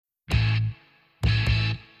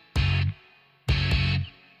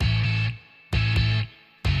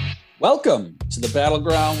Welcome to the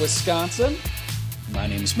Battleground, Wisconsin. My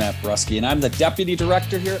name is Matt Brusky, and I'm the Deputy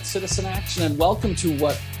Director here at Citizen Action. And welcome to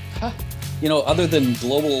what, other than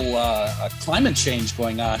global climate change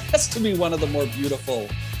going on, has to be one of the more beautiful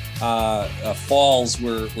falls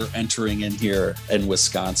we're entering in here in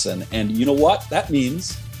Wisconsin. And you know what? That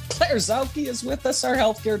means Claire Zauke is with us, our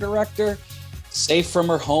Healthcare Director, safe from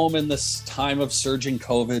her home in this time of surging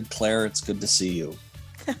COVID. Claire, it's good to see you.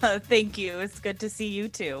 Thank you. It's good to see you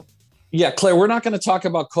too. Yeah, Claire, we're not going to talk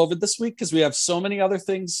about COVID this week because we have so many other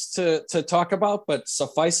things to talk about, but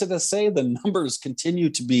suffice it to say, the numbers continue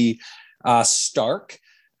to be stark.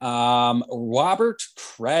 Robert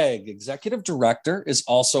Craig, Executive Director, is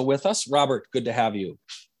also with us. Robert, good to have you.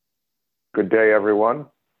 Good day, everyone.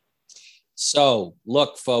 So,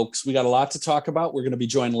 look, folks, we got a lot to talk about. We're going to be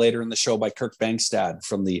joined later in the show by Kirk Bangstad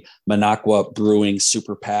from the Minocqua Brewing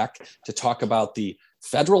Super PAC to talk about the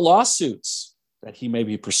federal lawsuits that he may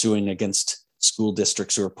be pursuing against school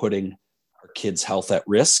districts who are putting our kids' health at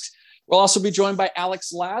risk. We'll also be joined by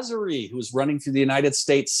Alex Lazary, who is running for the United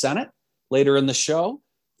States Senate later in the show.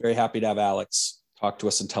 Very happy to have Alex talk to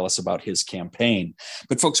us and tell us about his campaign.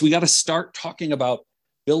 But folks, we got to start talking about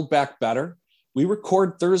Build Back Better. We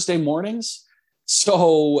record Thursday mornings,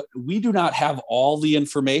 so we do not have all the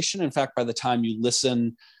information. In fact, by the time you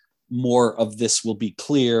listen, more of this will be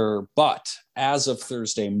clear. But as of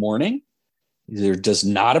Thursday morning, there does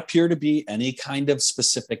not appear to be any kind of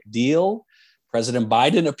specific deal. President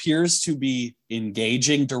Biden appears to be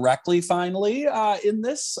engaging directly, finally, in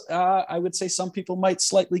this. I would say some people might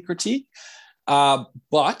slightly critique.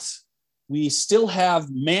 But we still have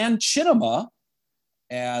Manchinima,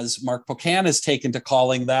 as Mark Pocan has taken to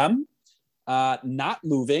calling them, not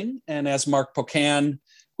moving. And as Mark Pocan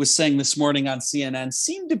was saying this morning on CNN,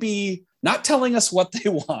 seem to be not telling us what they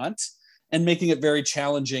want and making it very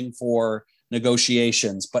challenging for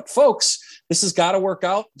negotiations. But folks, this has got to work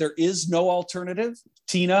out. There is no alternative.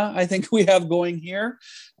 Tina, I think we have going here.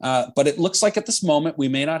 But it looks like at this moment, we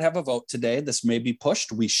may not have a vote today. This may be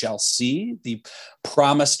pushed. We shall see the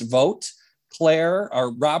promised vote. Claire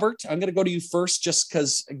or Robert, I'm going to go to you first just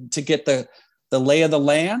because to get the lay of the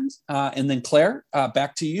land. And then Claire,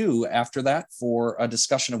 back to you after that for a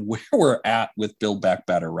discussion of where we're at with Build Back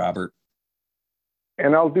Better, Robert.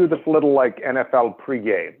 And I'll do this little like NFL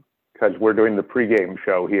pregame, because we're doing the pregame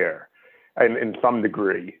show here and in some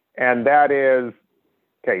degree. And that is,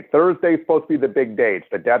 okay, Thursday's supposed to be the big day. It's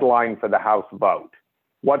the deadline for the House vote.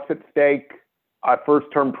 What's at stake? A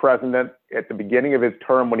first-term president at the beginning of his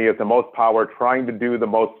term when he has the most power, trying to do the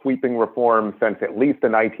most sweeping reforms since at least the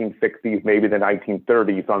 1960s, maybe the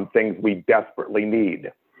 1930s, on things we desperately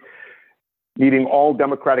need. Needing all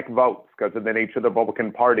Democratic votes because of the nature of the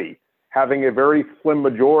Republican Party. Having a very slim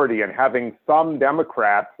majority and having some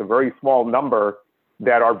Democrats, a very small number,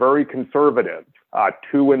 that are very conservative.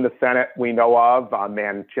 Two in the Senate we know of,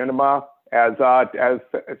 Manchinima, as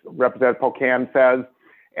Representative Pocan says,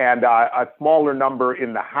 and a smaller number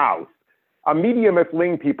in the House. Media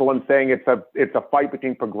misleading people in saying it's a fight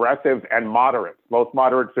between progressives and moderates. Most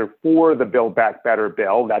moderates are for the Build Back Better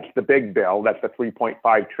bill. That's the big bill. That's the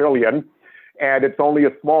 $3.5 trillion. And it's only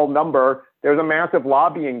a small number. There's a massive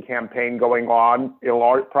lobbying campaign going on.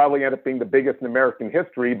 It'll probably end up being the biggest in American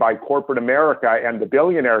history by corporate America and the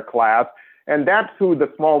billionaire class. And that's who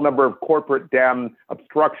the small number of corporate Dem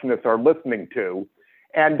obstructionists are listening to.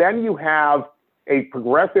 And then you have a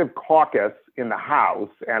progressive caucus in the House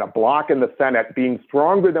and a bloc in the Senate being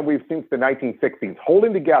stronger than we've seen since the 1960s,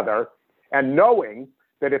 holding together and knowing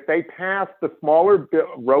that if they pass the smaller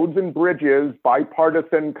roads and bridges,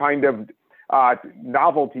 bipartisan kind of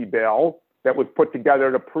novelty bill that was put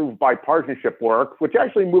together to prove bipartisanship works, which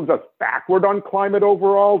actually moves us backward on climate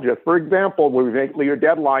overall. Just for example, we make your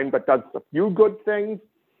deadline, but does a few good things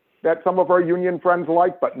that some of our union friends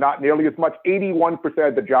like, but not nearly as much. 81%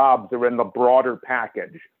 of the jobs are in the broader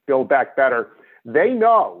package, Build Back Better. They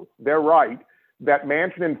know, they're right, that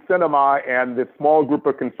Manchin and Sinema and this small group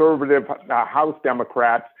of conservative House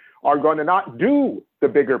Democrats are going to not do the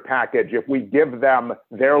bigger package if we give them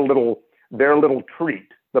their little treat,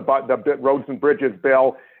 the roads and bridges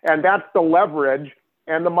bill. And that's the leverage.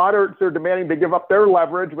 And the moderates are demanding to give up their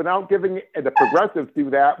leverage without giving, the progressives do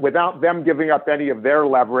that without them giving up any of their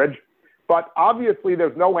leverage. But obviously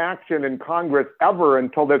there's no action in Congress ever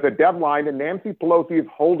until there's a deadline, and Nancy Pelosi is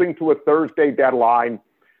holding to a Thursday deadline.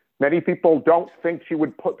 Many people don't think she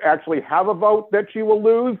would actually have a vote that she will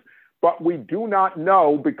lose, but we do not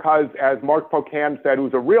know because, as Mark Pocan said,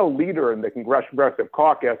 who's a real leader in the Congressional Progressive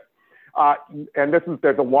Caucus, and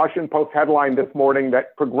there's a Washington Post headline this morning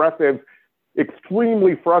that progressives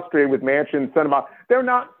extremely frustrated with Manchin and Sinema. They're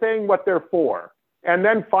not saying what they're for. And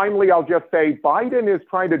then finally, I'll just say Biden is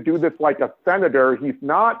trying to do this like a senator. He's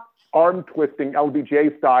not arm twisting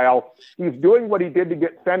LBJ style. He's doing what he did to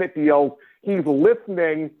get Senate deals. He's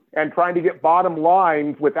listening and trying to get bottom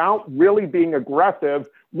lines without really being aggressive.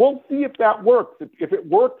 We'll see if that works. If it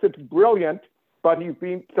works, it's brilliant. But he's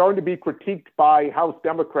starting to be critiqued by House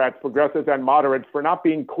Democrats, progressives and moderates, for not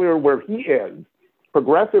being clear where he is.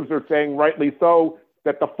 Progressives are saying, rightly so,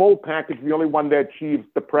 that the full package is the only one that achieves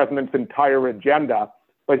the president's entire agenda.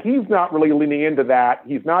 But he's not really leaning into that.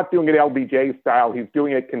 He's not doing it LBJ style. He's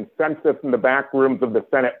doing it consensus in the back rooms of the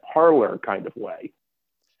Senate parlor kind of way.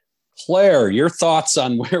 Claire, your thoughts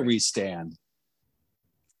on where we stand?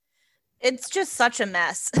 It's just such a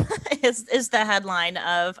mess is the headline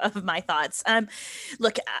of my thoughts.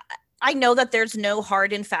 Look, I know that there's no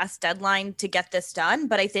hard and fast deadline to get this done,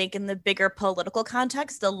 but I think in the bigger political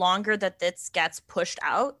context, the longer that this gets pushed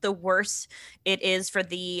out, the worse it is for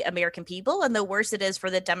the American people and the worse it is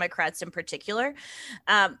for the Democrats in particular,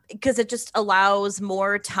 because it just allows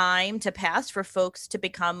more time to pass for folks to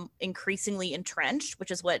become increasingly entrenched,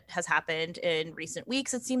 which is what has happened in recent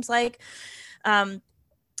weeks, it seems like.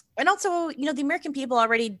 And also, the American people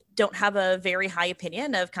already don't have a very high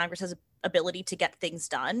opinion of Congress's ability to get things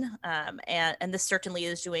done. And this certainly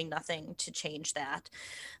is doing nothing to change that.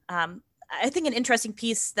 I think an interesting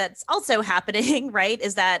piece that's also happening, right,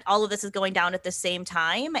 is that all of this is going down at the same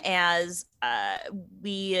time as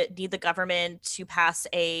we need the government to pass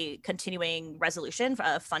a continuing resolution,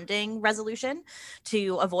 a funding resolution,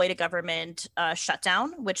 to avoid a government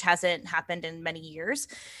shutdown, which hasn't happened in many years.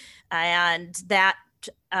 And that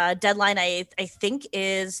deadline, I think,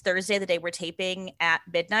 is Thursday, the day we're taping, at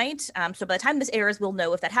midnight. So by the time this airs, we'll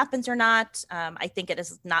know if that happens or not. I think it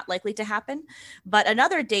is not likely to happen. But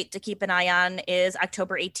another date to keep an eye on is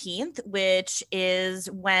October 18th, which is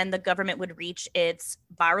when the government would reach its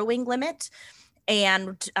borrowing limit.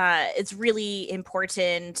 And it's really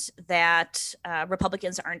important that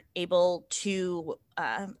Republicans aren't able to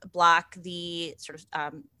block the sort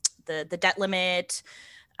of the debt limit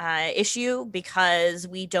issue, because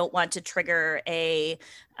we don't want to trigger a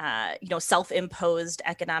self-imposed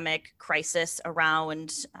economic crisis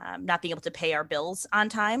around not being able to pay our bills on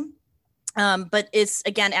time. But it's,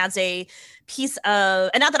 again, as a piece of,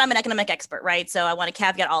 and not that I'm an economic expert, right? So I want to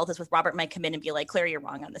caveat all of this with Robert might come in and be like, Claire, you're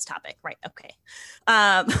wrong on this topic, right? Okay.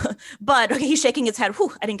 But okay, he's shaking his head.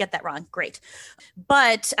 Whew, I didn't get that wrong. Great.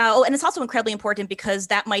 But, and it's also incredibly important because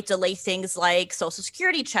that might delay things like Social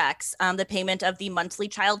Security checks, the payment of the monthly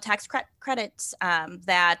child tax credits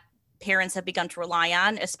that parents have begun to rely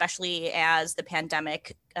on, especially as the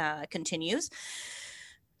pandemic continues.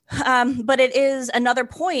 But it is another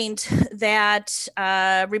point that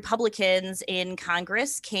Republicans in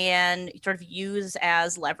Congress can sort of use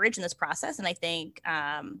as leverage in this process. And I think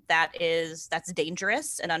that's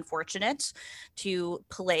dangerous and unfortunate to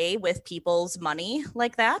play with people's money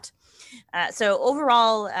like that. So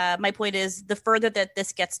overall, my point is the further that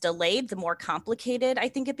this gets delayed, the more complicated I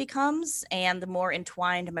think it becomes, and the more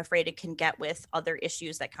entwined I'm afraid it can get with other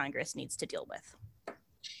issues that Congress needs to deal with.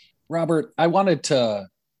 Robert, I wanted to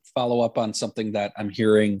follow up on something that I'm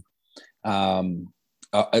hearing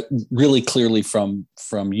really clearly from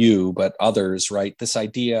you, but others, right? This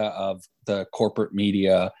idea of the corporate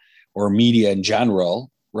media or media in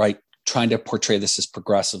general, right? Trying to portray this as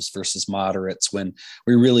progressives versus moderates when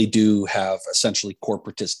we really do have essentially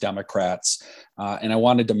corporatist Democrats. And I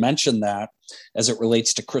wanted to mention that as it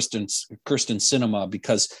relates to Kyrsten Sinema,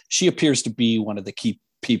 because she appears to be one of the key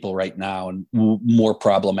people right now and more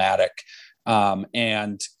problematic.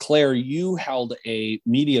 And Claire, you held a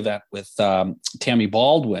media event with Tammy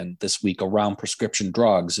Baldwin this week around prescription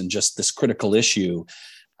drugs and just this critical issue.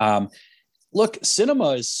 Look,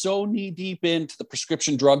 Sinema is so knee deep into the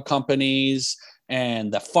prescription drug companies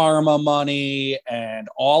and the pharma money and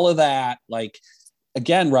all of that. Like,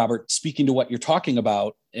 again, Robert, speaking to what you're talking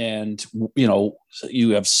about, and, you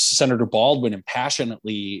have Senator Baldwin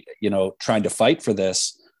impassionately, trying to fight for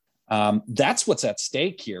this. That's what's at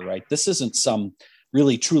stake here, right? This isn't some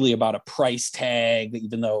really truly about a price tag,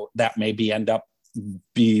 even though that may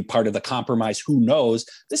be part of the compromise. Who knows?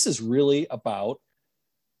 This is really about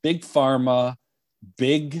big pharma,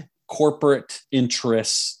 big corporate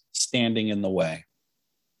interests standing in the way.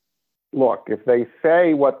 Look, if they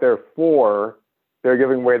say what they're for, they're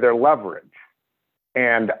giving away their leverage.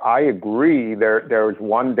 And I agree, there's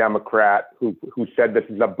one Democrat who said this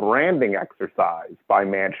is a branding exercise by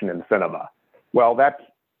Manchin and Sinema. Well, that's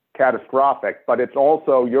catastrophic, but it's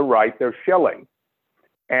also, you're right, they're shilling.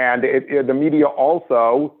 And the media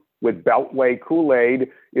also, with Beltway Kool-Aid,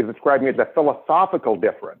 is describing it as a philosophical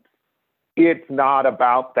difference. It's not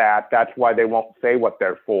about that. That's why they won't say what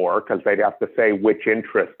they're for, because they'd have to say which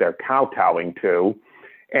interest they're kowtowing to,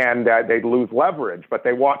 and they'd lose leverage. But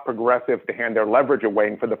they want progressives to hand their leverage away,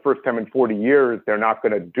 and for the first time in 40 years, they're not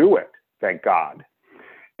going to do it, thank God.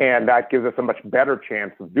 And that gives us a much better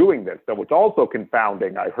chance of doing this. So it's also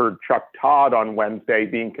confounding. I heard Chuck Todd on Wednesday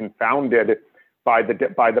being confounded by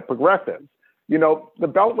the progressives. You know, the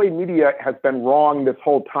Beltway media has been wrong this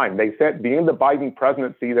whole time. They said, being the Biden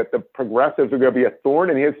presidency, that the progressives are going to be a thorn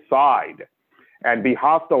in his side and be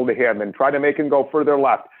hostile to him and try to make him go further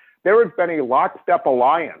left. There has been a lockstep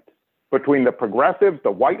alliance between the progressives,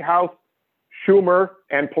 the White House, Schumer,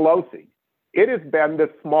 and Pelosi. It has been the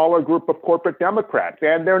smaller group of corporate Democrats,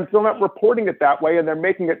 and they're still not reporting it that way, and they're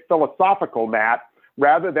making it philosophical, Matt,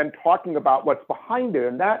 rather than talking about what's behind it.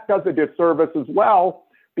 And that does a disservice as well,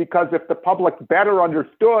 because if the public better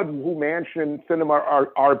understood who Manchin and Sinema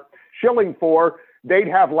are shilling for, they'd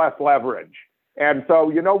have less leverage. And so,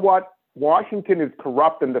 you know what? Washington is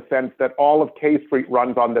corrupt in the sense that all of K Street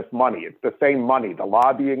runs on this money. It's the same money, the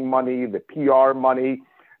lobbying money, the PR money,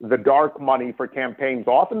 the dark money for campaigns,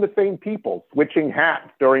 often the same people switching hats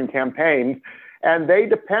during campaigns, and they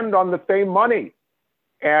depend on the same money.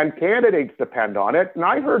 And candidates depend on it. And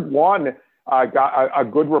I heard one a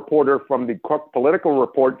good reporter from the Cook Political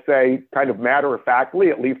Report say, kind of matter-of-factly,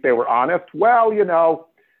 at least they were honest, well, you know,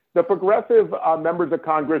 the progressive members of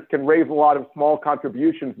Congress can raise a lot of small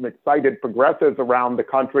contributions from excited progressives around the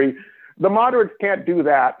country. The moderates can't do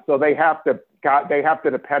that, so they have to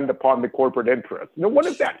depend upon the corporate interests. Now, what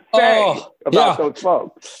does that say about those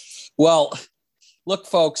folks? Well, look,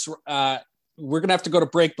 folks, we're going to have to go to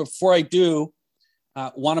break. Before I do,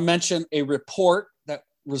 want to mention a report that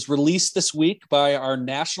was released this week by our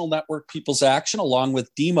national network, People's Action, along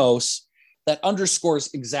with Demos, that underscores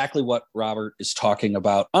exactly what Robert is talking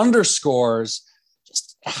about, underscores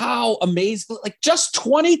just how amazing, like just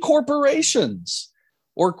 20 corporations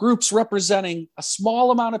or groups representing a small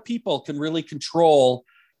amount of people can really control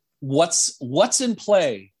what's in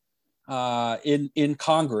play in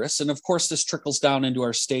Congress. And of course, this trickles down into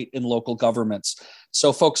our state and local governments.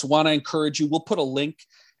 So folks, want to encourage you, we'll put a link,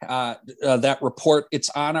 that report. It's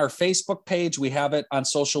on our Facebook page. We have it on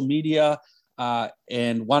social media.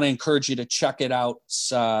 And want to encourage you to check it out.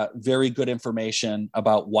 It's very good information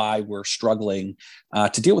about why we're struggling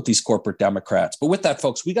to deal with these corporate Democrats. But with that,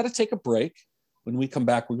 folks, we got to take a break. When we come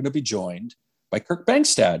back, we're going to be joined by Kirk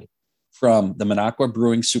Bangstad from the Minocqua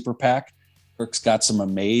Brewing Super PAC. Kirk's got some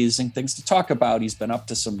amazing things to talk about. He's been up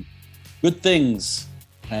to some good things.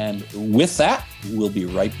 And with that, we'll be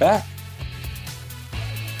right back.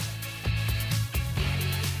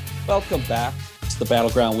 Welcome back to the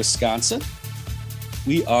Battleground Wisconsin.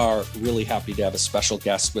 We are really happy to have a special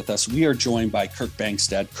guest with us. We are joined by Kirk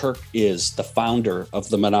Bangstad. Kirk is the founder of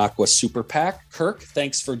the Minocqua Super PAC. Kirk,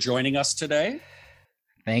 thanks for joining us today.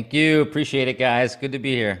 Thank you. Appreciate it, guys. Good to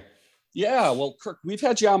be here. Yeah, well, Kirk, we've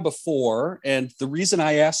had you on before, and the reason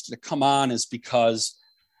I asked you to come on is because,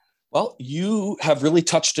 well, you have really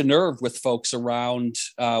touched a nerve with folks around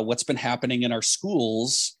what's been happening in our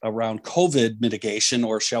schools around COVID mitigation,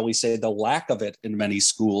 or shall we say the lack of it in many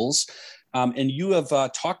schools. And you have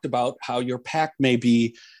talked about how your PAC may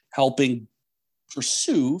be helping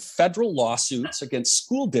pursue federal lawsuits against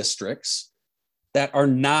school districts that are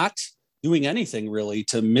not doing anything really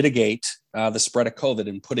to mitigate the spread of COVID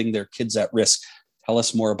and putting their kids at risk. Tell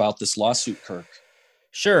us more about this lawsuit, Kirk.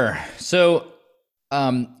 Sure. So,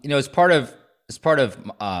 as part of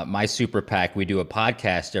my Super PAC, we do a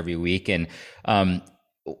podcast every week, and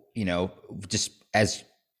just as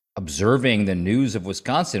observing the news of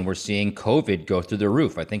Wisconsin, we're seeing COVID go through the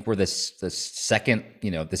roof. I think we're the second,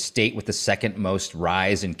 the state with the second most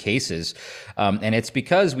rise in cases. And it's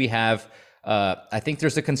because we have, I think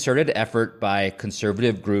there's a concerted effort by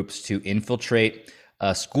conservative groups to infiltrate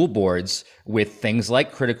school boards with things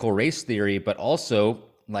like critical race theory, but also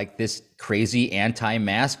like this crazy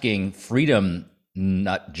anti-masking freedom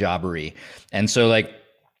nut jobbery. And so like,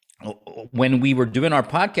 when we were doing our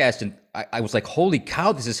podcast, and I was like, holy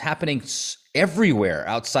cow, this is happening everywhere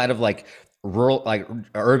outside of like rural, like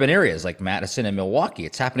urban areas like Madison and Milwaukee.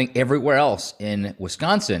 It's happening everywhere else in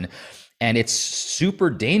Wisconsin, and it's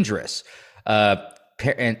super dangerous.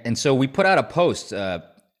 And so we put out a post a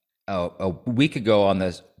week ago on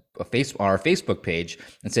our Facebook page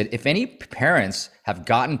and said, if any parents have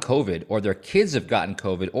gotten COVID, or their kids have gotten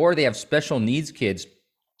COVID, or they have special needs kids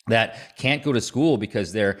that can't go to school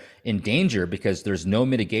because they're in danger because there's no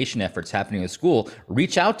mitigation efforts happening at school,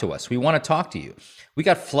 reach out to us. We want to talk to you. We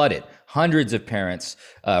got flooded. Hundreds of parents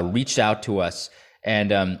reached out to us.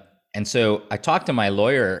 And so I talked to my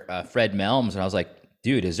lawyer, Fred Melms, and I was like,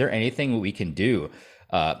 dude, is there anything we can do?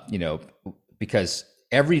 Because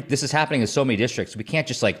this is happening in so many districts. We can't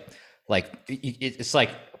just it's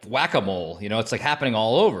like whack-a-mole, it's like happening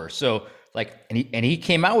all over. So and he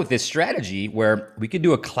came out with this strategy where we could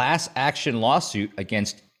do a class action lawsuit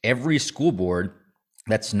against every school board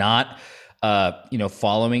that's not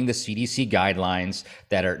following the CDC guidelines,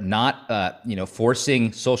 that are not,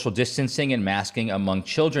 forcing social distancing and masking among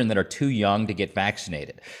children that are too young to get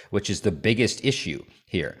vaccinated, which is the biggest issue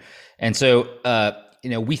here. And so,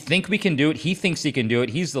 we think we can do it. He thinks he can do it.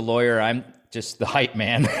 He's the lawyer. I'm just the hype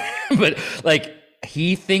man. But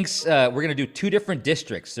he thinks we're going to do two different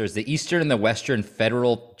districts. There's the Eastern and the Western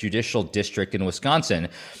Federal Judicial District in Wisconsin.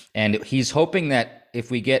 And he's hoping that if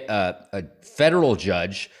we get a federal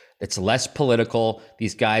judge, it's less political.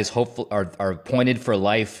 These guys hopefully are appointed for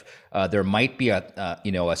life. There might be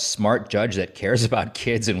a smart judge that cares about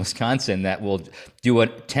kids in Wisconsin that will do a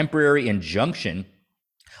temporary injunction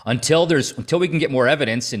until we can get more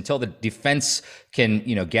evidence, until the defense can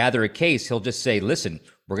gather a case. He'll just say, listen,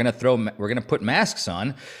 we're gonna put masks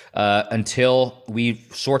on until we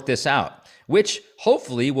sort this out, which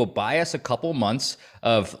hopefully will buy us a couple months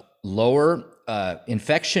of lower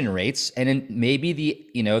infection rates, and then maybe the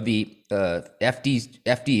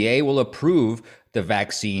FDA will approve the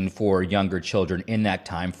vaccine for younger children in that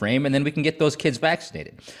time frame, and then we can get those kids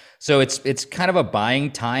vaccinated. So it's kind of a buying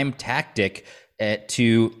time tactic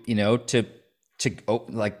to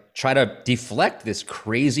try to deflect this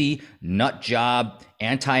crazy nut job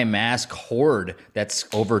anti-mask horde that's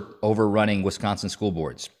overrunning Wisconsin school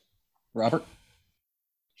boards. Robert?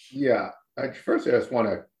 Yeah. First, I just want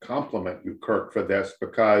to compliment you, Kirk, for this,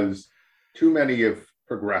 because too many of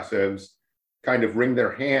progressives kind of wring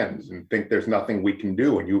their hands and think there's nothing we can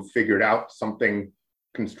do, and you've figured out something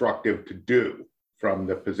constructive to do from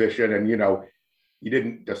the position. And, you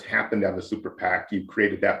didn't just happen to have a super PAC. You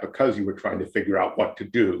created that because you were trying to figure out what to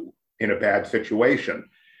do in a bad situation.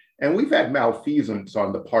 And we've had malfeasance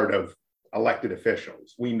on the part of elected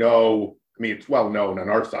officials. We know, it's well known on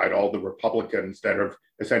our side, all the Republicans that have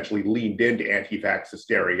essentially leaned into anti-vax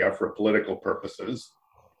hysteria for political purposes.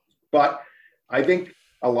 But I think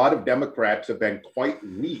a lot of Democrats have been quite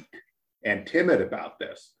weak and timid about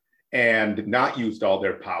this and not used all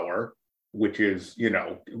their power, which is,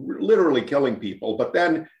 literally killing people. But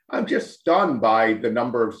then I'm just stunned by the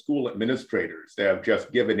number of school administrators that have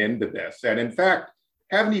just given into this. And in fact,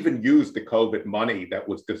 haven't even used the COVID money that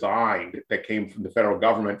was designed, that came from the federal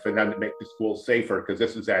government, for them to make the schools safer, because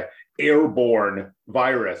this is an airborne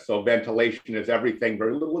virus. So ventilation is everything.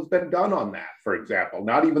 Very little has been done on that, for example.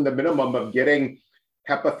 Not even the minimum of getting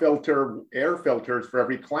HEPA air filters for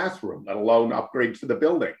every classroom, let alone upgrades to the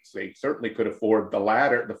buildings. They certainly could afford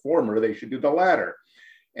the former, they should do the latter.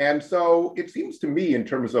 And so it seems to me, in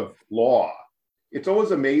terms of law, it's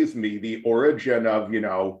always amazed me the origin of,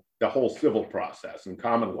 the whole civil process and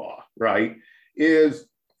common law, right, is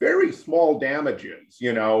very small damages,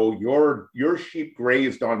 your sheep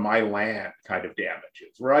grazed on my land kind of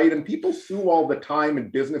damages, right? And people sue all the time,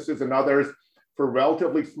 and businesses and others, for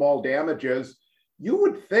relatively small damages. You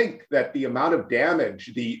would think that the amount of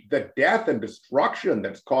damage, the death and destruction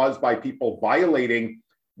that's caused by people violating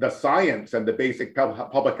the science and the basic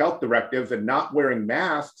public health directives and not wearing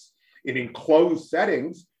masks in enclosed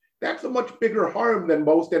settings, that's a much bigger harm than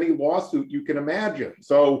most any lawsuit you can imagine.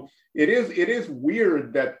 So it is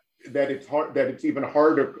weird that it's hard, that it's even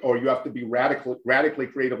harder, or you have to be radically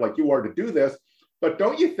creative like you are to do this. But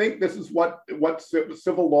don't you think this is what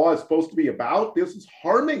civil law is supposed to be about? This is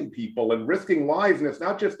harming people and risking lives. And it's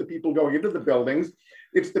not just the people going into the buildings,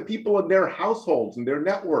 it's the people in their households and their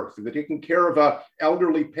networks. If they're taking care of an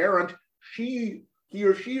elderly parent, he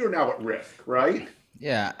or she are now at risk, right?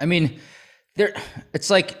 Yeah,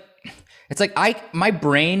 my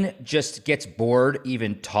brain just gets bored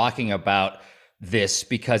even talking about this,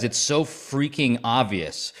 because it's so freaking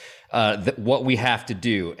obvious what we have to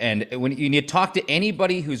do. And when you talk to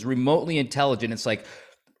anybody who's remotely intelligent, it's like,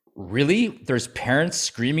 really? There's parents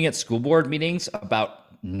screaming at school board meetings about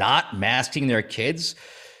not masking their kids?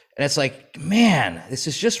 And it's like, man, this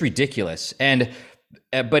is just ridiculous. And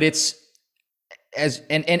but it's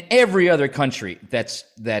every other country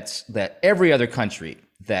every other country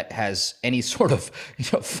that has any sort of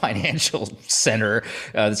financial center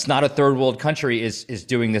that's not a third world country is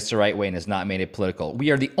doing this the right way and has not made it political.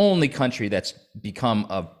 We are the only country that's become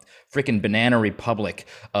a freaking banana republic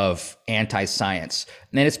of anti-science.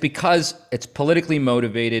 And it's because it's politically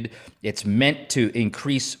motivated. It's meant to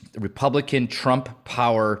increase Republican Trump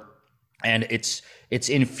power, and it's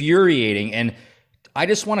infuriating. And I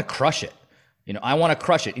just want to crush it. I want to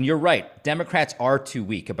crush it. And you're right. Democrats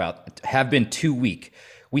have been too weak.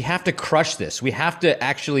 We have to crush this. We have to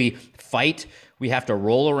actually fight. We have to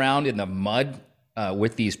roll around in the mud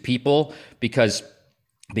with these people because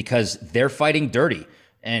they're fighting dirty.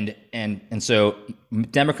 And so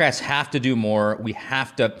Democrats have to do more. We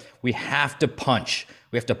have to punch.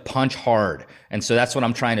 We have to punch hard. And so that's what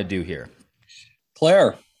I'm trying to do here.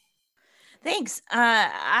 Claire. Thanks.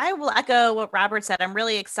 I will echo what Robert said. I'm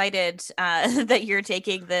really excited that you're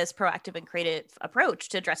taking this proactive and creative approach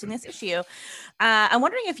to addressing this issue. I'm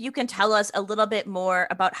wondering if you can tell us a little bit more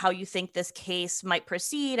about how you think this case might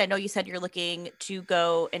proceed. I know you said you're looking to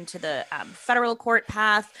go into the federal court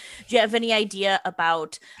path. Do you have any idea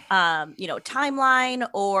about, timeline,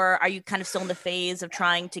 or are you kind of still in the phase of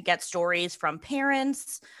trying to get stories from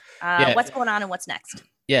parents? What's going on and what's next?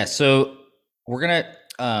 Yeah. So we're going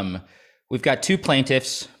to, we've got two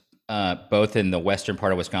plaintiffs, both in the western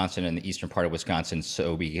part of Wisconsin and the eastern part of Wisconsin,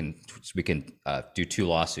 so we can do two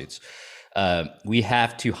lawsuits. We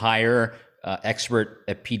have to hire expert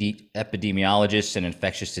epidemiologists and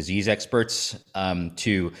infectious disease experts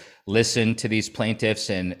to listen to these plaintiffs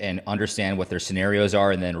and understand what their scenarios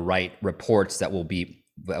are, and then write reports that we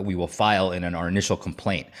will file in our initial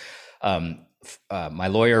complaint. My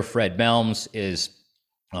lawyer, Fred Melms,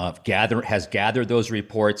 has gathered those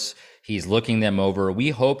reports. He's looking them over. We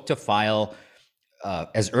hope to file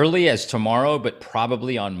as early as tomorrow, but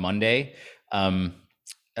probably on Monday,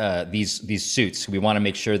 these suits. We want to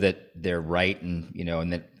make sure that they're right, and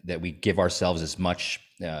that we give ourselves as much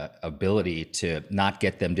ability to not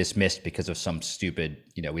get them dismissed because of some stupid,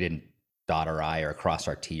 we didn't dot our I or cross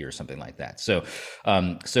our T or something like that. So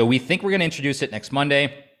we think we're going to introduce it next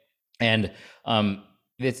Monday, and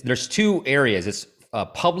there's two areas. It's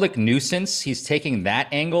public nuisance. He's taking that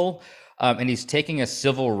angle, and he's taking a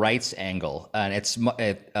civil rights angle. And it's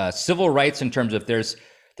civil rights in terms of there's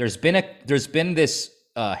been this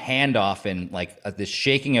handoff and this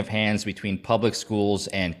shaking of hands between public schools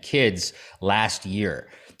and kids last year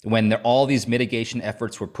when all these mitigation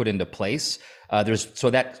efforts were put into place. So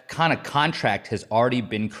that kind of contract has already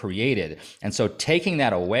been created, and so taking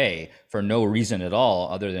that away for no reason at all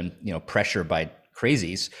other than pressure by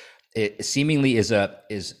crazies. It seemingly is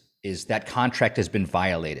that contract has been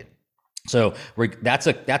violated. So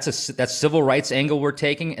that's civil rights angle we're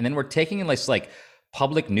taking, and then we're taking this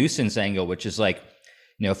public nuisance angle, which is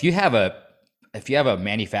if you have a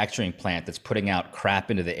manufacturing plant that's putting out crap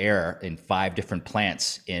into the air in 5 different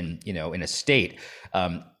plants in a state,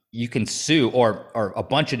 you can sue, or a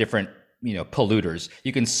bunch of different polluters.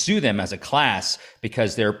 You can sue them as a class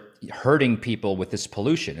because they're hurting people with this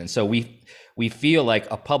pollution, and so we feel like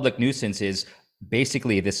a public nuisance is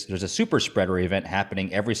basically there's a super spreader event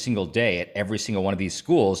happening every single day at every single one of these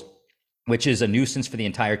schools, which is a nuisance for the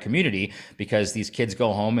entire community because these kids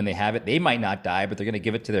go home and they have it. They might not die, but they're going to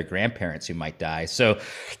give it to their grandparents who might die. So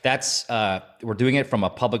that's we're doing it from a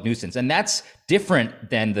public nuisance. And that's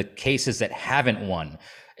different than the cases that haven't won.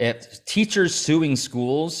 If teachers suing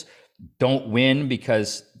schools don't win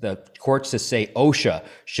because the courts just say OSHA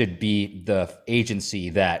should be the agency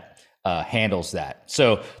that handles that.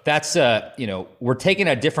 So that's, we're taking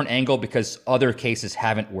a different angle because other cases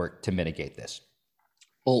haven't worked to mitigate this.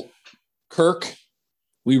 Well, Kirk,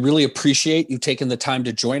 we really appreciate you taking the time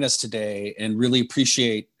to join us today and really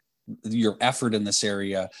appreciate your effort in this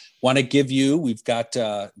area. Want to give you, we've got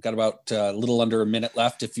about a little under a minute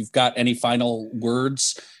left. If you've got any final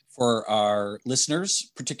words for our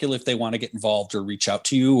listeners, particularly if they want to get involved or reach out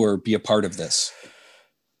to you or be a part of this.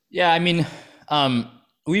 Yeah, I mean,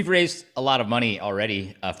 we've raised a lot of money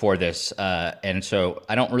already for this. And so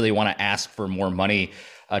I don't really want to ask for more money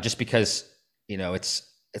just because,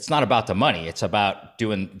 it's not about the money. It's about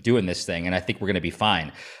doing this thing. And I think we're going to be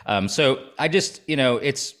fine. So I just,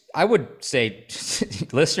 I would say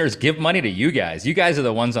listeners, give money to you guys. You guys are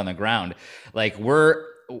the ones on the ground.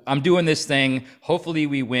 I'm doing this thing. Hopefully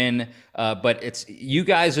we win. But it's you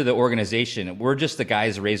guys are the organization. We're just the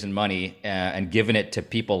guys raising money and giving it to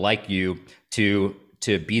people like you to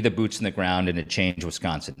be the boots in the ground and to change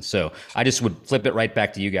Wisconsin. So I just would flip it right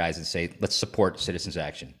back to you guys and say, let's support Citizens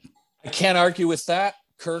Action. I can't argue with that.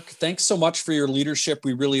 Kirk, thanks so much for your leadership.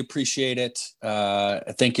 We really appreciate it.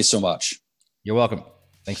 Thank you so much. You're welcome.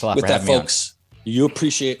 Thanks a lot for having me on. We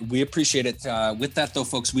appreciate it. With that, though,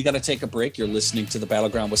 folks, we got to take a break. You're listening to the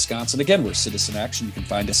Battleground Wisconsin. Again, we're Citizen Action. You can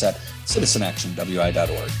find us at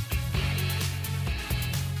citizenactionwi.org.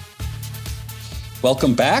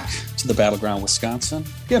 Welcome back to the Battleground Wisconsin.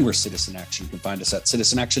 Again, we're Citizen Action. You can find us at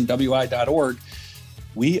citizenactionwi.org.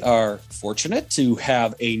 We are fortunate to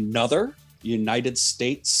have another United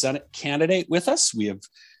States Senate candidate with us. We have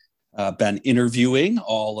been interviewing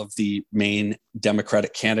all of the main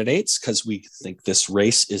Democratic candidates because we think this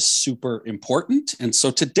race is super important. And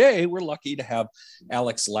so today we're lucky to have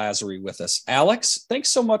Alex Lasry with us. Alex, thanks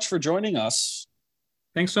so much for joining us.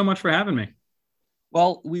 Thanks so much for having me.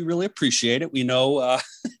 Well, we really appreciate it. We know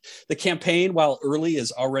the campaign, while early,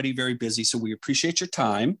 is already very busy, so we appreciate your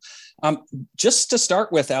time. Just to start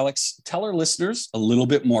with, Alex, tell our listeners a little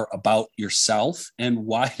bit more about yourself and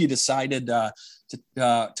why you decided to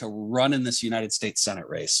run in this United States Senate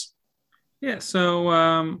race. Yeah, so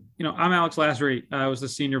I'm Alex Lasry. I was the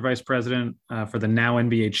senior vice president for the now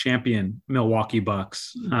NBA champion Milwaukee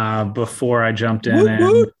Bucks before I jumped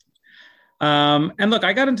in. And look,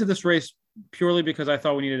 I got into this race purely because I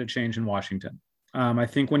thought we needed a change in Washington. I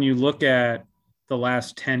think when you look at the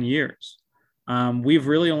last 10 years, we've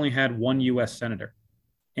really only had one U.S. senator.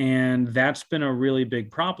 And that's been a really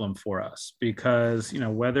big problem for us because,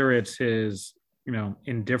 whether it's his,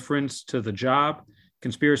 indifference to the job,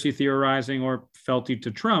 conspiracy theorizing, or fealty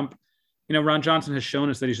to Trump, Ron Johnson has shown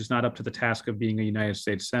us that he's just not up to the task of being a United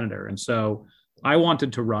States senator. And so I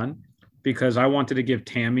wanted to run because I wanted to give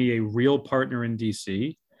Tammy a real partner in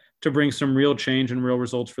D.C. to bring some real change and real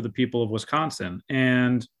results for the people of Wisconsin.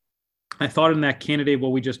 And I thought in that candidate,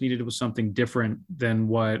 what we just needed was something different than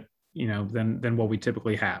what, than what we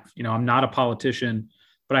typically have. I'm not a politician,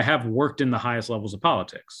 but I have worked in the highest levels of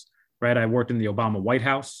politics, right? I worked in the Obama White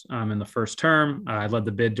House in the first term. I led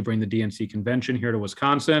the bid to bring the DNC convention here to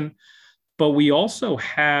Wisconsin. But we also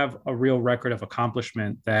have a real record of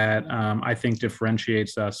accomplishment that I think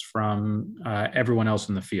differentiates us from everyone else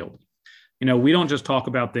in the field. We don't just talk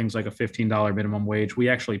about things like a $15 minimum wage. We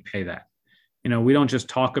actually pay that. We don't just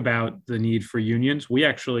talk about the need for unions. We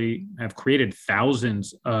actually have created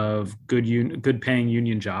thousands of good paying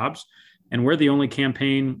union jobs. And we're the only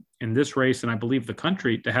campaign in this race, and I believe the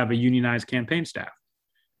country, to have a unionized campaign staff.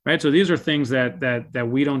 Right. So these are things that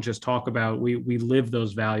we don't just talk about. We live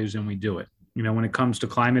those values and we do it. When it comes to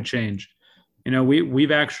climate change,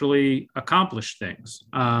 we've actually accomplished things.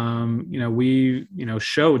 We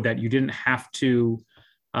showed that you didn't have to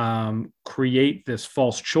create this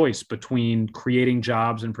false choice between creating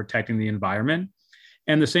jobs and protecting the environment.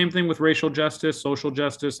 And the same thing with racial justice, social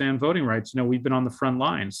justice, and voting rights. We've been on the front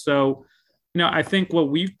lines. So, I think what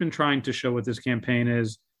we've been trying to show with this campaign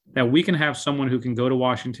is that we can have someone who can go to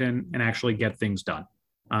Washington and actually get things done.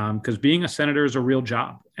 Because being a senator is a real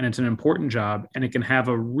job, and it's an important job, and it can have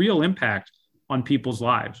a real impact on people's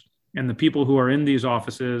lives. And the people who are in these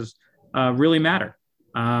offices really matter.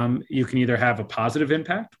 You can either have a positive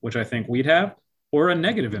impact, which I think we'd have, or a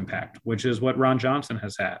negative impact, which is what Ron Johnson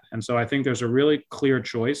has had. And so I think there's a really clear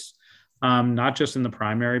choice, not just in the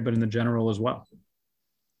primary, but in the general as well.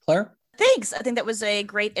 Claire? Thanks. I think that was a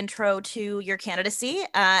great intro to your candidacy.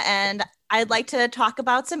 And I'd like to talk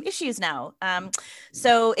about some issues now.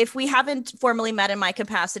 So if we haven't formally met in my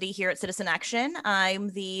capacity here at Citizen Action, I'm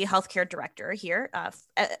the healthcare director here,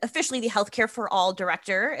 officially the Healthcare for All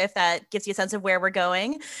director, if that gives you a sense of where we're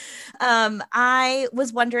going. I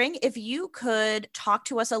was wondering if you could talk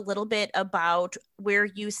to us a little bit about where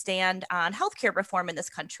you stand on healthcare reform in this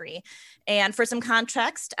country. And for some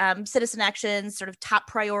context, Citizen Action's sort of top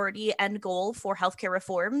priority and goal for healthcare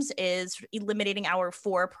reforms is eliminating our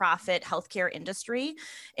for-profit healthcare industry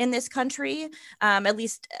in this country, at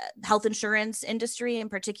least health insurance industry in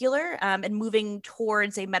particular, and moving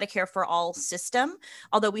towards a Medicare for all system,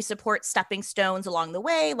 although we support stepping stones along the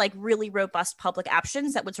way, like really robust public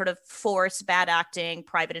options that would sort of force bad acting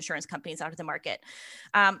private insurance companies out of the market.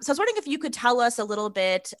 So I was wondering if you could tell us a little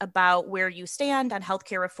bit about where you stand on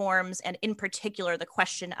healthcare reforms, and in particular, the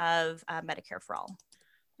question of Medicare for all.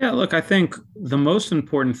 Yeah, look, I think the most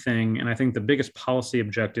important thing, and I think the biggest policy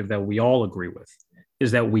objective that we all agree with,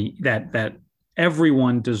 is that that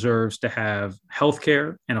everyone deserves to have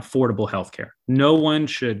healthcare and affordable healthcare. No one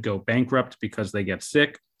should go bankrupt because they get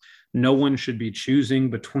sick. No one should be choosing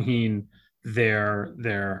between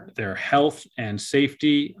their health and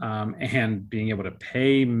safety and being able to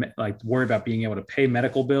pay, worry about being able to pay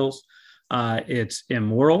medical bills. It's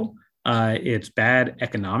immoral. It's bad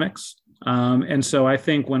economics. And so I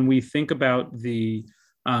think when we think about the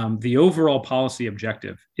overall policy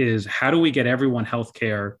objective is how do we get everyone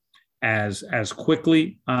healthcare as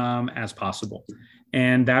quickly as possible?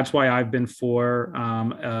 And that's why I've been for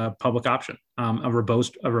a public option, a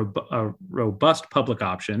robust public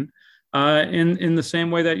option, in the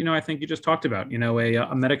same way that, I think you just talked about, a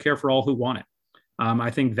Medicare for all who want it.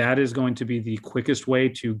 I think that is going to be the quickest way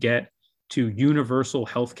to get to universal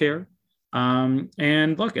healthcare. And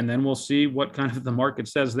then we'll see what kind of the market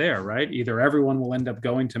says there, right? Either everyone will end up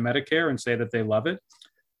going to Medicare and say that they love it,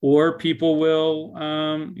 or people will,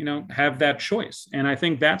 have that choice. And I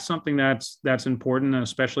think that's something that's important,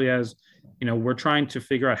 especially as, we're trying to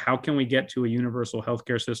figure out how can we get to a universal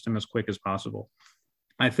healthcare system as quick as possible.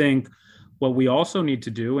 I think what we also need to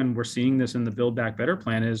do, and we're seeing this in the Build Back Better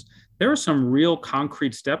plan, is there are some real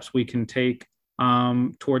concrete steps we can take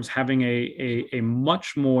towards having a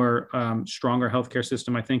much more stronger healthcare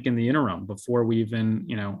system, I think, in the interim before we even,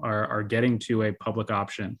 are getting to a public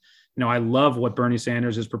option. I love what Bernie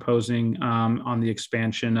Sanders is proposing on the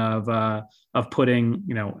expansion of putting,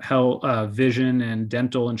 health, vision and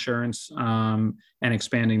dental insurance and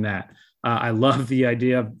expanding that. I love the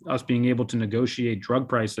idea of us being able to negotiate drug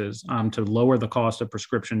prices to lower the cost of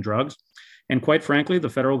prescription drugs. And quite frankly, the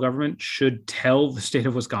federal government should tell the state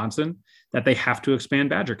of Wisconsin that they have to expand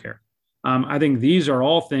Badger Care. I think these are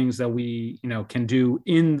all things that we, can do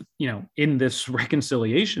in this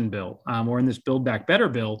reconciliation bill or in this Build Back Better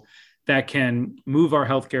bill that can move our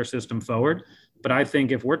healthcare system forward. But I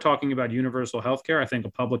think if we're talking about universal healthcare, I think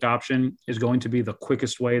a public option is going to be the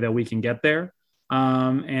quickest way that we can get there.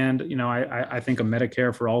 I think a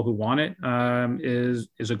Medicare for all who want it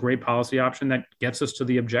is a great policy option that gets us to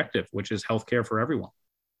the objective, which is healthcare for everyone.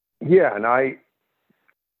 Yeah, and I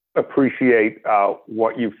appreciate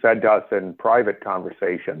what you've said to us in private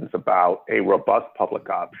conversations about a robust public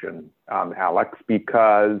option, Alex,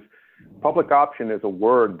 because public option is a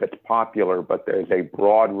word that's popular, but there's a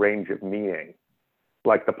broad range of meaning.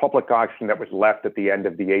 Like the public option that was left at the end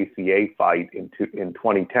of the ACA fight in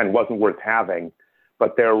 2010 wasn't worth having,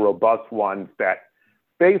 but there are robust ones that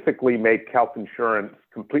basically make health insurance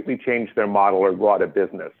completely change their model or go out of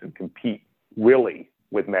business and compete really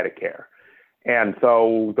with Medicare. And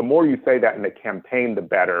so the more you say that in the campaign, the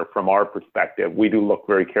better. From our perspective, we do look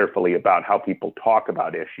very carefully about how people talk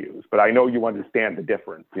about issues. But I know you understand the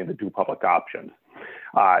difference in the two public options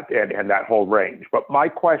and that whole range. But my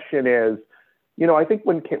question is, I think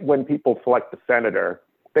when people select the senator,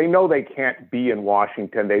 they know they can't be in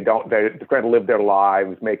Washington. They're trying to live their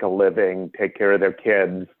lives, make a living, take care of their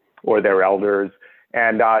kids or their elders.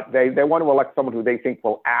 And they want to elect someone who they think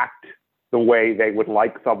will act the way they would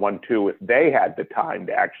like someone to if they had the time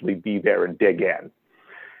to actually be there and dig in.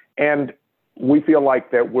 And we feel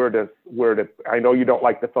like that I know you don't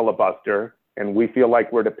like the filibuster, and we feel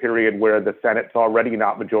like we're at a period where the Senate's already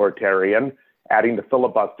not majoritarian. Adding the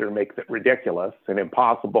filibuster makes it ridiculous and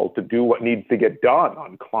impossible to do what needs to get done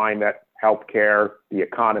on climate, healthcare, the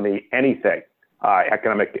economy, anything,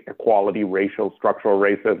 economic equality, structural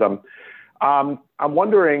racism. I'm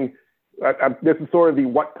wondering, this is sort of the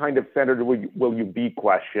what kind of senator will you be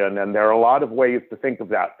question, and there are a lot of ways to think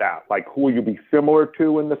about that. Like, who will you be similar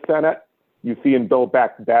to in the Senate? You see in Build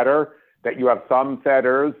Back Better that you have some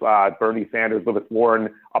senators, Bernie Sanders, Elizabeth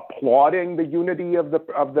Warren, applauding the unity of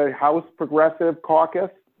the House Progressive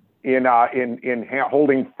Caucus in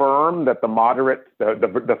holding firm that the moderates,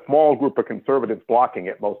 the small group of conservatives blocking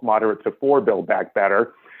it, most moderates are for Build Back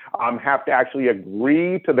Better, have to actually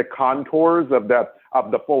agree to the contours of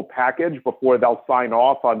the full package before they'll sign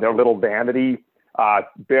off on their little vanity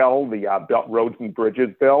bill, the Belt Roads and Bridges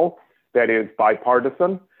bill that is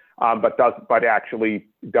bipartisan, but actually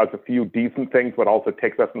does a few decent things, but also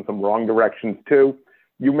takes us in some wrong directions too.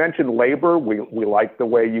 You mentioned labor. We like the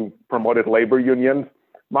way you promoted labor unions,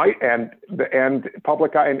 and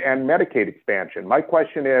public and Medicaid expansion. My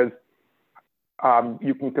question is,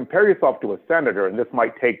 you can compare yourself to a senator, and this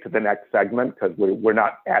might take to the next segment because we're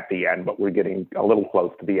not at the end, but we're getting a little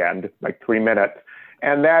close to the end, like 3 minutes.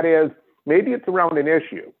 And that is, maybe it's around an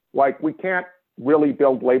issue. Like, we can't really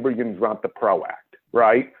build labor unions around the PRO Act,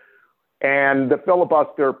 right? And the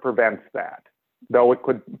filibuster prevents that, though it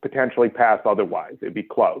could potentially pass otherwise. It'd be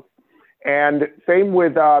close. And same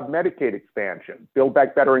with Medicaid expansion. Build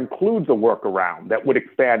Back Better includes a workaround that would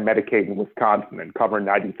expand Medicaid in Wisconsin and cover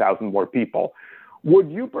 90,000 more people.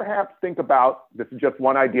 Would you perhaps think about, this is just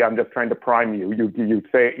one idea, I'm just trying to prime you, you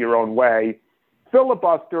say it your own way,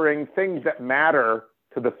 filibustering things that matter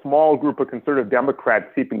to the small group of conservative Democrats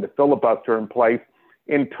keeping the filibuster in place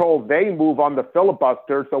until they move on the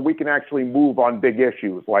filibuster so we can actually move on big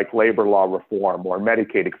issues like labor law reform or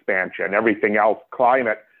Medicaid expansion, everything else,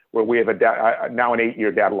 climate, where we have now an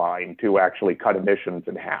 8-year deadline to actually cut emissions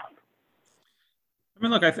in half. I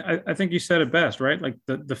mean, look, I think you said it best, right? Like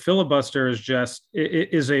the filibuster is just, it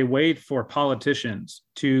is a way for politicians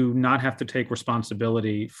to not have to take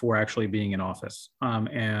responsibility for actually being in office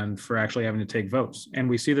and for actually having to take votes. And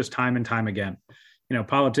we see this time and time again.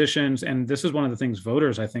 Politicians, and this is one of the things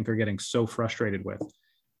voters, I think, are getting so frustrated with.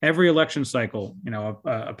 Every election cycle,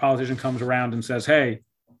 a politician comes around and says, hey,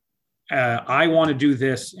 I want to do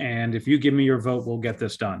this, and if you give me your vote, we'll get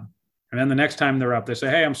this done. And then the next time they're up, they say,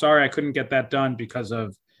 hey, I'm sorry, I couldn't get that done because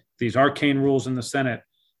of these arcane rules in the Senate.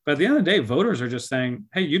 But at the end of the day, voters are just saying,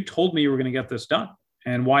 hey, you told me you were going to get this done.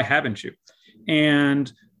 And why haven't you?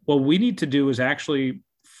 And what we need to do is actually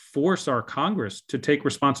force our Congress to take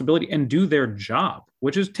responsibility and do their job,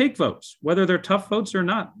 which is take votes, whether they're tough votes or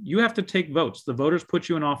not. You have to take votes. The voters put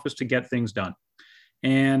you in office to get things done.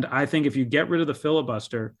 And I think if you get rid of the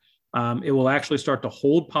filibuster, it will actually start to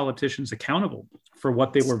hold politicians accountable for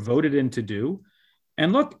what they were voted in to do.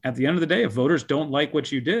 And look, at the end of the day, if voters don't like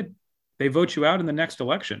what you did, they vote you out in the next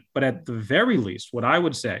election. But at the very least, what I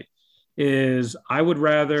would say is I would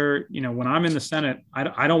rather, when I'm in the Senate,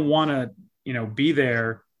 I don't want to, be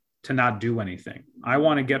there to not do anything. I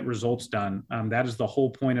want to get results done. That is the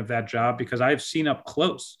whole point of that job, because I've seen up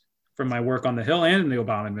close from my work on the Hill and in the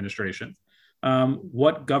Obama administration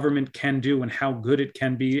what government can do and how good it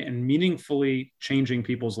can be in meaningfully changing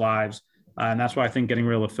people's lives. And that's why I think getting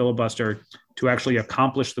rid of the filibuster to actually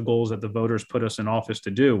accomplish the goals that the voters put us in office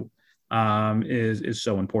to do is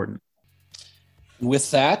so important.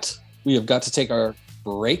 With that, we have got to take our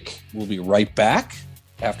break. We'll be right back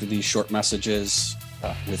after these short messages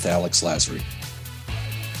with Alex Lasry.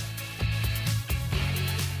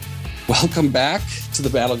 Welcome back to the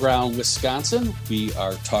Battleground, Wisconsin. We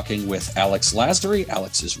are talking with Alex Lasry.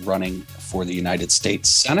 Alex is running for the United States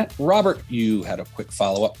Senate. Robert, you had a quick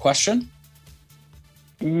follow-up question.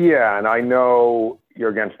 Yeah, and I know you're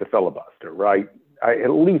against the filibuster, right? At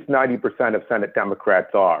least 90% of Senate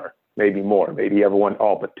Democrats are, maybe more, maybe everyone,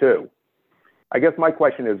 all but two. I guess my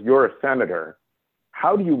question is, you're a senator.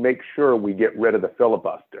 How do you make sure we get rid of the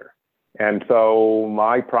filibuster? And so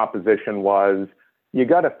my proposition was, you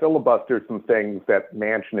got to filibuster some things that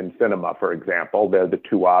Manchin and Sinema, for example, they're the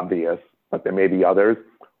two obvious, but there may be others,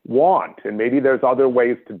 want. And maybe there's other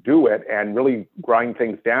ways to do it and really grind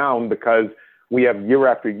things down, because we have year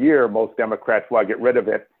after year, most Democrats want to get rid of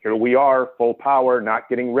it. Here we are, full power, not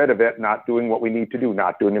getting rid of it, not doing what we need to do,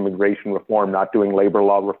 not doing immigration reform, not doing labor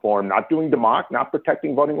law reform, not doing not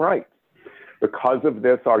protecting voting rights. Because of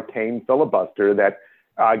this arcane filibuster that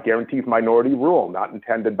guarantees minority rule, not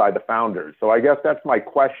intended by the founders. So I guess that's my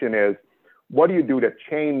question is, what do you do to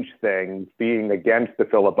change things? Being against the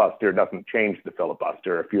filibuster doesn't change the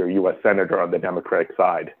filibuster if you're a U.S. Senator on the Democratic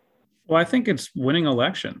side. Well, I think it's winning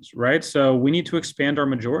elections, right? So we need to expand our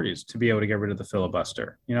majorities to be able to get rid of the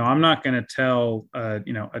filibuster. I'm not going to tell, a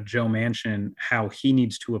Joe Manchin how he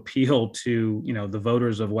needs to appeal to, the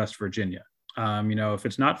voters of West Virginia. If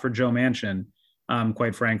it's not for Joe Manchin,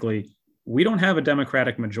 quite frankly, we don't have a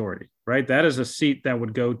Democratic majority, right? That is a seat that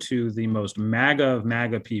would go to the most MAGA of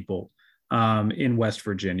MAGA people in West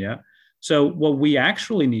Virginia. So what we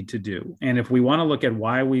actually need to do, and if we want to look at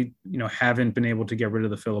why we, haven't been able to get rid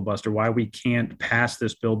of the filibuster, why we can't pass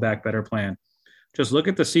this Build Back Better plan, just look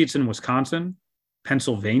at the seats in Wisconsin,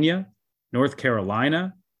 Pennsylvania, North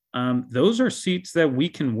Carolina. Those are seats that we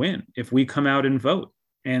can win if we come out and vote.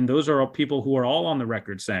 And those are all people who are all on the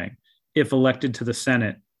record saying, if elected to the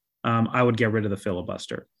Senate, I would get rid of the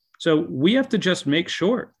filibuster. So we have to just make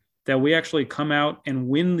sure that we actually come out and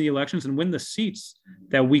win the elections and win the seats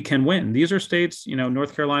that we can win. These are states,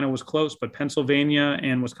 North Carolina was close, but Pennsylvania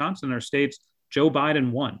and Wisconsin are states Joe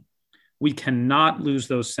Biden won. We cannot lose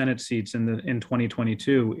those Senate seats in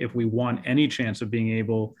 2022 if we want any chance of being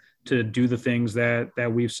able to do the things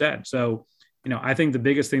that we've said. So, I think the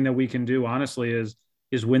biggest thing that we can do, honestly, is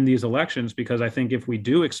win these elections, because I think if we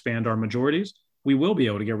do expand our majorities, we will be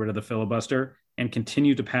able to get rid of the filibuster and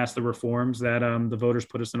continue to pass the reforms that the voters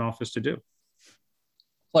put us in office to do.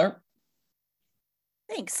 Claire?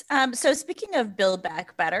 Thanks. So speaking of Build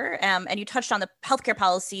Back Better, and you touched on the healthcare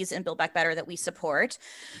policies in Build Back Better that we support,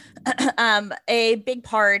 a big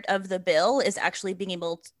part of the bill is actually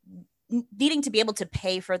needing to be able to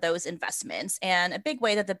pay for those investments. And a big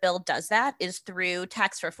way that the bill does that is through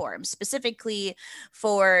tax reform, specifically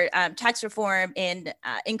for tax reform in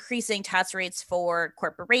increasing tax rates for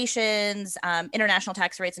corporations, international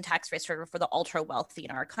tax rates, and tax rates for the ultra wealthy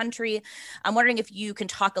in our country. I'm wondering if you can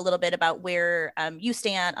talk a little bit about where you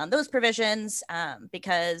stand on those provisions,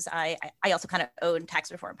 because I also kind of own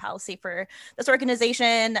tax reform policy for this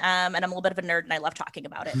organization, and I'm a little bit of a nerd and I love talking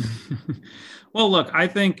about it. Well, look, I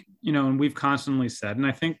think, and we've constantly said, and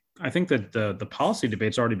I think that the policy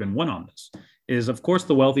debate's already been won on this, is of course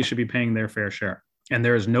the wealthy should be paying their fair share. And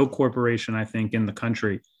there is no corporation, I think, in the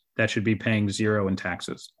country that should be paying zero in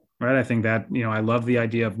taxes, right? I think that, I love the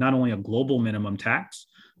idea of not only a global minimum tax,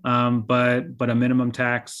 but a minimum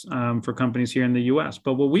tax for companies here in the US.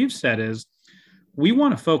 But what we've said is we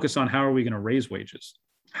want to focus on how are we going to raise wages?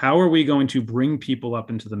 How are we going to bring people up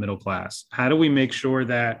into the middle class? How do we make sure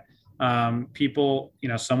that People,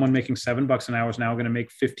 someone making $7 an hour is now going to make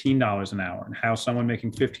 $15 an hour, and how someone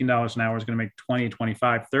making $15 an hour is going to make 20,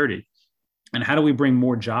 25, 30. And how do we bring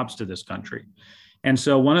more jobs to this country? And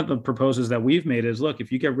so one of the proposals that we've made is, look,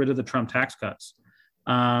 if you get rid of the Trump tax cuts,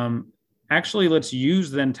 actually, let's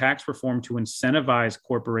use then tax reform to incentivize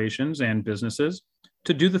corporations and businesses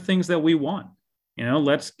to do the things that we want.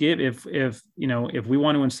 Let's give, if we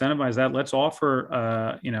want to incentivize that, let's offer,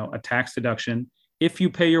 a tax deduction if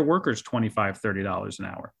you pay your workers $25, $30 an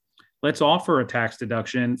hour. Let's offer a tax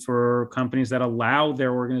deduction for companies that allow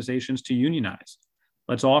their organizations to unionize.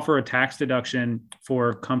 Let's offer a tax deduction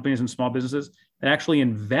for companies and small businesses that actually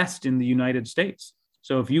invest in the United States.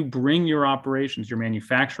 So if you bring your operations, your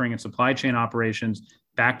manufacturing and supply chain operations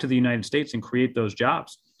back to the United States and create those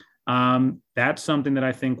jobs, that's something that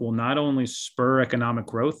I think will not only spur economic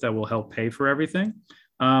growth that will help pay for everything,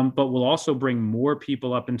 but will also bring more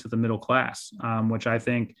people up into the middle class, which I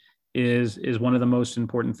think is one of the most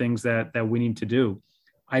important things that we need to do.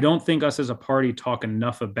 I don't think us as a party talk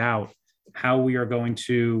enough about how we are going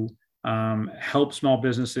to help small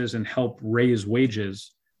businesses and help raise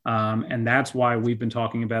wages. And that's why we've been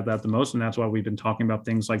talking about that the most. And that's why we've been talking about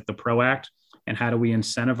things like the PRO Act and how do we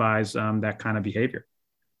incentivize that kind of behavior.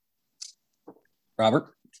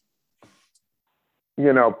 Robert?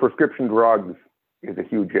 Prescription drugs is a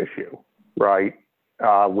huge issue, right?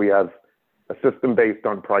 We have a system based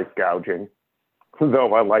on price gouging,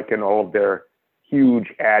 though I like in all of their huge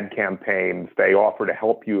ad campaigns, they offer to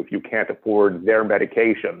help you if you can't afford their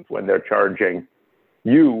medications when they're charging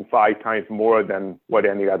you 5 times more than what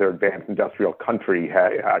any other advanced industrial country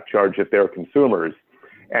charges their consumers.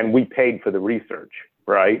 And we paid for the research,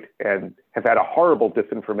 right? And have had a horrible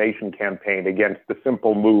disinformation campaign against the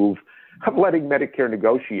simple move of letting Medicare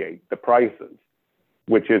negotiate the prices,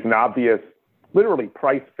 which is an obvious, literally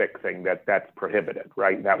price fixing that's prohibited,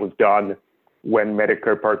 right? That was done when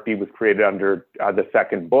Medicare Part B was created under the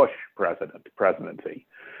second Bush presidency.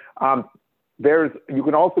 You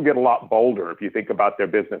can also get a lot bolder if you think about their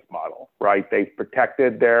business model, right? They've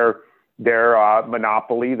protected their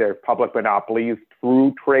monopoly, their public monopolies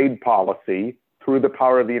through trade policy, through the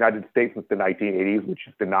power of the United States since the 1980s, which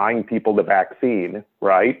is denying people the vaccine,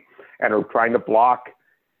 right? And are trying to block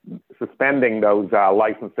suspending those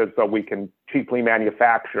licenses so we can cheaply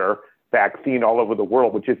manufacture vaccine all over the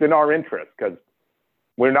world, which is in our interest because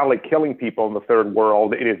we're not only killing people in the third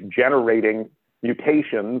world, it is generating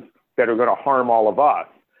mutations that are going to harm all of us.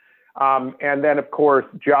 And then, of course,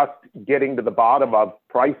 just getting to the bottom of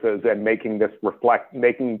prices and making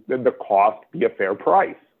the cost be a fair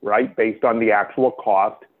price, right? Based on the actual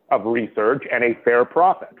cost of research and a fair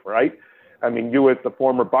profit, right? I mean, you as the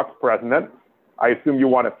former Bucks president, I assume you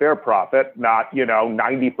want a fair profit, not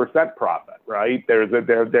 90% profit, right? There's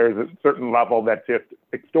a certain level that's just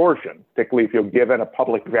extortion, particularly if you're given a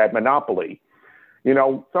public monopoly.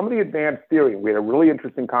 Some of the advanced theory, we had a really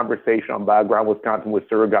interesting conversation on Battleground Wisconsin with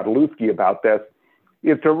Sarah Godlewski about this,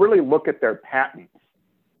 is to really look at their patents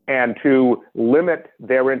and to limit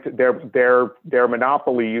their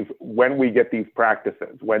monopolies when we get these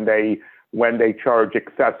practices, when they charge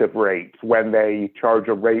excessive rates, when they charge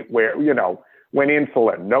a rate where, when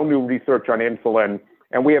insulin, no new research on insulin,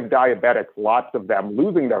 and we have diabetics, lots of them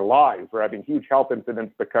losing their lives or having huge health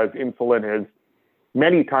incidents because insulin is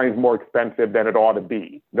many times more expensive than it ought to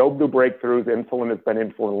be. No new breakthroughs. Insulin has been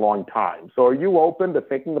insulin a long time. So are you open to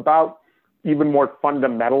thinking about even more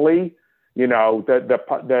fundamentally,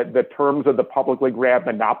 the terms of the publicly grabbed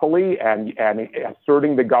monopoly and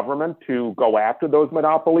asserting the government to go after those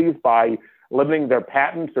monopolies by limiting their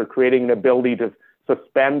patents or creating an ability to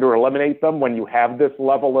suspend or eliminate them when you have this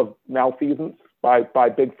level of malfeasance by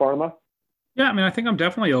big pharma? Yeah, I mean, I think I'm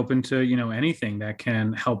definitely open to, anything that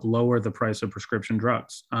can help lower the price of prescription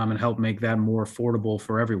drugs and help make that more affordable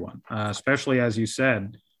for everyone, especially as you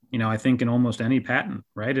said, I think in almost any patent,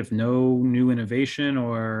 right? If no new innovation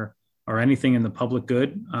or anything in the public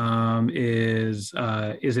good is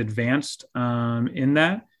advanced in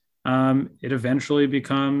that, it eventually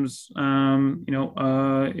becomes,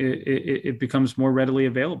 it becomes more readily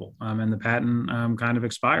available and the patent kind of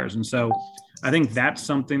expires. And so I think that's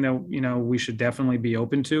something that, we should definitely be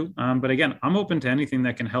open to. But again, I'm open to anything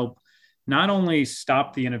that can help not only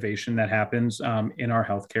stop the innovation that happens in our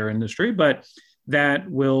healthcare industry, but that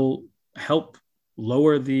will help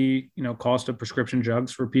lower the, cost of prescription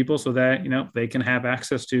drugs for people so that, they can have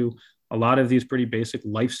access to a lot of these pretty basic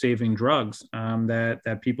life-saving drugs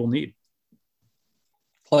that people need.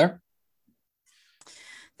 Claire?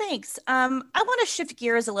 Thanks. I want to shift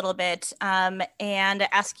gears a little bit and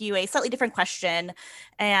ask you a slightly different question.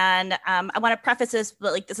 And I want to preface this,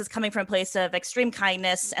 but like this is coming from a place of extreme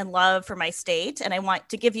kindness and love for my state. And I want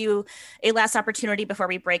to give you a last opportunity before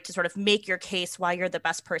we break to sort of make your case why you're the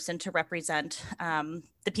best person to represent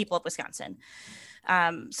the people of Wisconsin.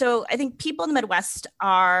 So I think people in the Midwest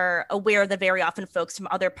are aware that very often folks from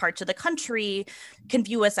other parts of the country can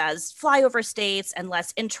view us as flyover states and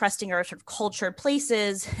less interesting or sort of cultured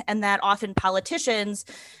places, and that often politicians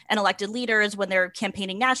and elected leaders, when they're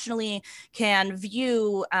campaigning nationally, can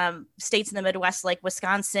view states in the Midwest like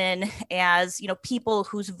Wisconsin as, people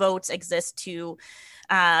whose votes exist to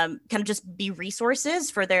kind of just be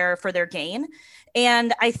resources for their gain.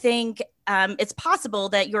 And I think it's possible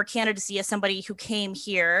that your candidacy as somebody who came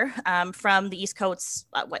here from the East Coast,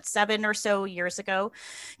 7 or so years ago,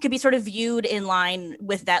 could be sort of viewed in line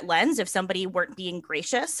with that lens if somebody weren't being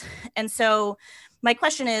gracious. And so my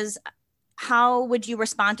question is, how would you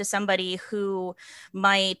respond to somebody who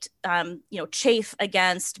might, chafe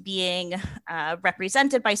against being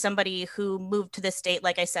represented by somebody who moved to this state,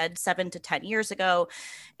 like I said, 7 to 10 years ago?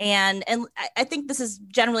 And I think this is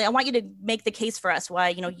generally, I want you to make the case for us why,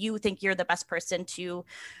 you think you're the best person to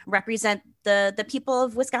represent the people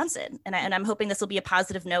of Wisconsin. And I'm hoping this will be a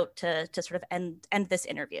positive note to sort of end this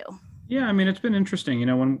interview. Yeah, I mean, it's been interesting.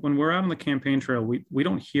 When we're out on the campaign trail, we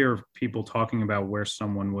don't hear people talking about where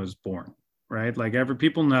someone was born. Right. Like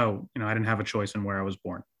people know, I didn't have a choice in where I was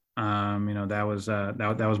born.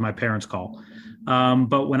 That was my parents' call.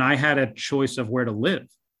 But when I had a choice of where to live,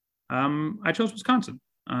 I chose Wisconsin.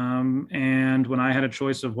 And when I had a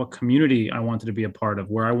choice of what community I wanted to be a part of,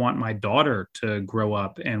 where I want my daughter to grow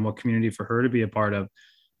up and what community for her to be a part of,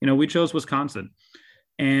 we chose Wisconsin.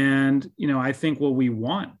 And, I think what we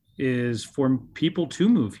want is for people to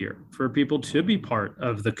move here, for people to be part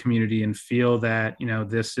of the community and feel that,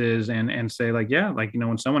 this is, and say like, yeah, like,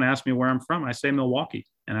 when someone asks me where I'm from, I say Milwaukee,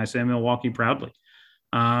 and I say Milwaukee proudly.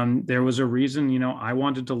 There was a reason, I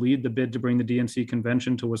wanted to lead the bid to bring the DNC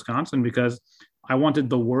convention to Wisconsin because I wanted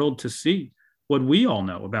the world to see what we all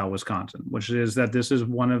know about Wisconsin, which is that this is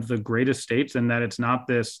one of the greatest states and that it's not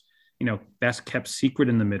this, best kept secret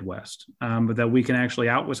in the Midwest, but that we can actually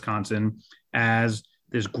out Wisconsin as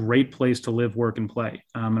this great place to live, work, and play.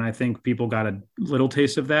 And I think people got a little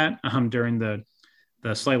taste of that during the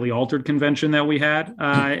slightly altered convention that we had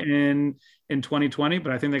in 2020.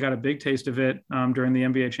 But I think they got a big taste of it during the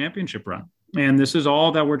NBA championship run. And this is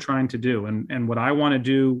all that we're trying to do. And what I want to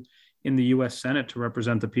do in the U.S. Senate to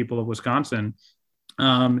represent the people of Wisconsin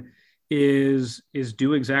is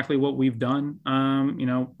do exactly what we've done,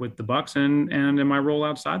 with the Bucks and in my role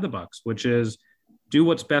outside the Bucks, which is do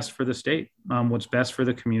what's best for the state, what's best for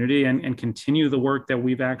the community, and continue the work that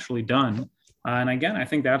we've actually done. And again, I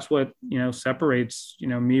think that's what, separates,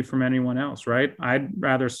 me from anyone else, right? I'd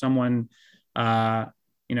rather someone,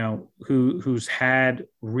 who's had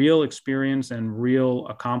real experience and real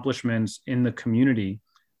accomplishments in the community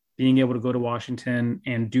being able to go to Washington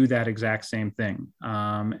and do that exact same thing,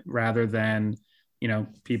 rather than,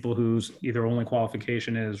 people whose either only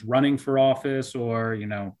qualification is running for office or,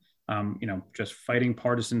 just fighting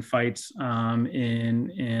partisan fights while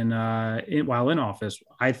in office.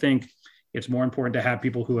 I think it's more important to have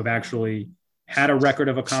people who have actually had a record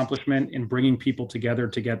of accomplishment in bringing people together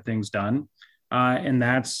to get things done. And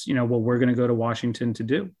that's, what we're going to go to Washington to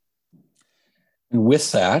do. And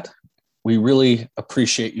with that, we really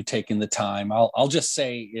appreciate you taking the time. I'll just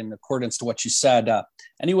say, in accordance to what you said,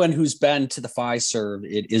 anyone who's been to the Fiserv,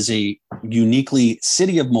 it is a uniquely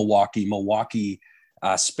city of Milwaukee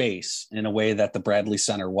space in a way that the Bradley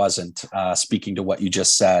Center wasn't, speaking to what you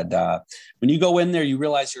just said. When you go in there, you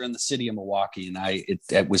realize you're in the city of Milwaukee, and I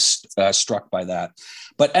was struck by that.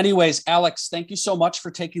 But anyways, Alex, thank you so much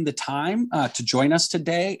for taking the time to join us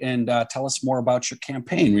today and tell us more about your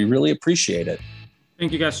campaign. We really appreciate it.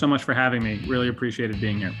 Thank you guys so much for having me. Really appreciated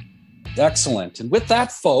being here. Excellent. And with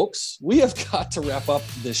that, folks, we have got to wrap up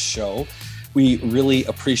this show. We really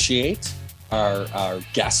appreciate our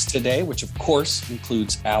guest today, which of course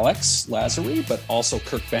includes Alex Lasry, but also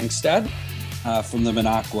Kirk Bangstad from the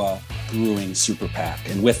Minocqua Brewing Super PAC.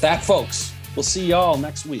 And with that, folks, we'll see y'all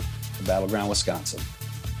next week in Battleground, Wisconsin.